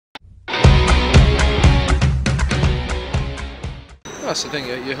That's the thing.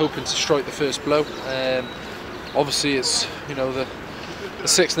 You're hoping to strike the first blow. Obviously, it's the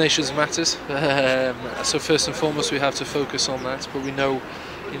Six Nations matters. So first and foremost, we have to focus on that. But we know,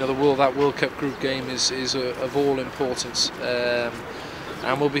 that World Cup group game is of all importance.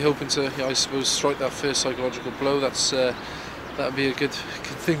 And we'll be hoping to, I suppose, strike that first psychological blow. That'd be a good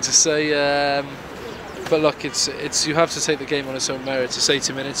thing to say. But look, it's you have to take the game on its own merit. It's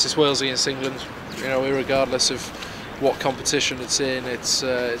 80 minutes. It's Wales against England. Irregardless of what competition it's in, it's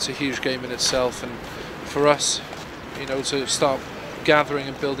a huge game in itself. And for us, to start gathering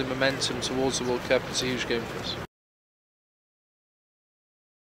and building momentum towards the World Cup, it's a huge game for us.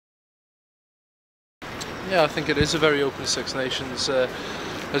 Yeah, I think it is a very open Six Nations.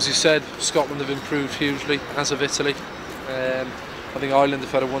 As you said, Scotland have improved hugely, as have Italy. I think Ireland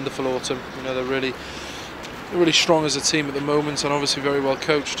have had a wonderful autumn. They're really strong as a team at the moment, and obviously very well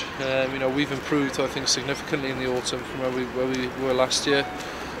coached. We've improved, I think, significantly in the autumn from where we were last year.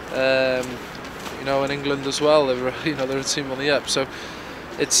 And England as well. They're a team on the up. So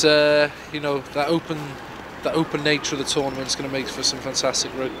it's that open nature of the tournament is going to make for some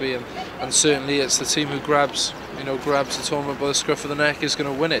fantastic rugby, and certainly it's the team who grabs the tournament by the scruff of the neck is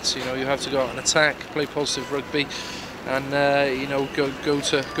going to win it. You have to go out and attack, play positive rugby, and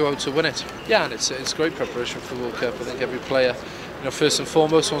go out to win it. Yeah, and it's great preparation for the World Cup. I think every player, first and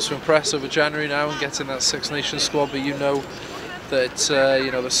foremost wants to impress over January now and get in that Six Nations squad. But that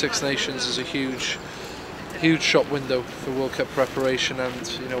the Six Nations is a huge shop window for World Cup preparation, and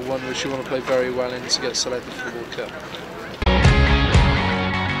one which you want to play very well in to get selected for the World Cup.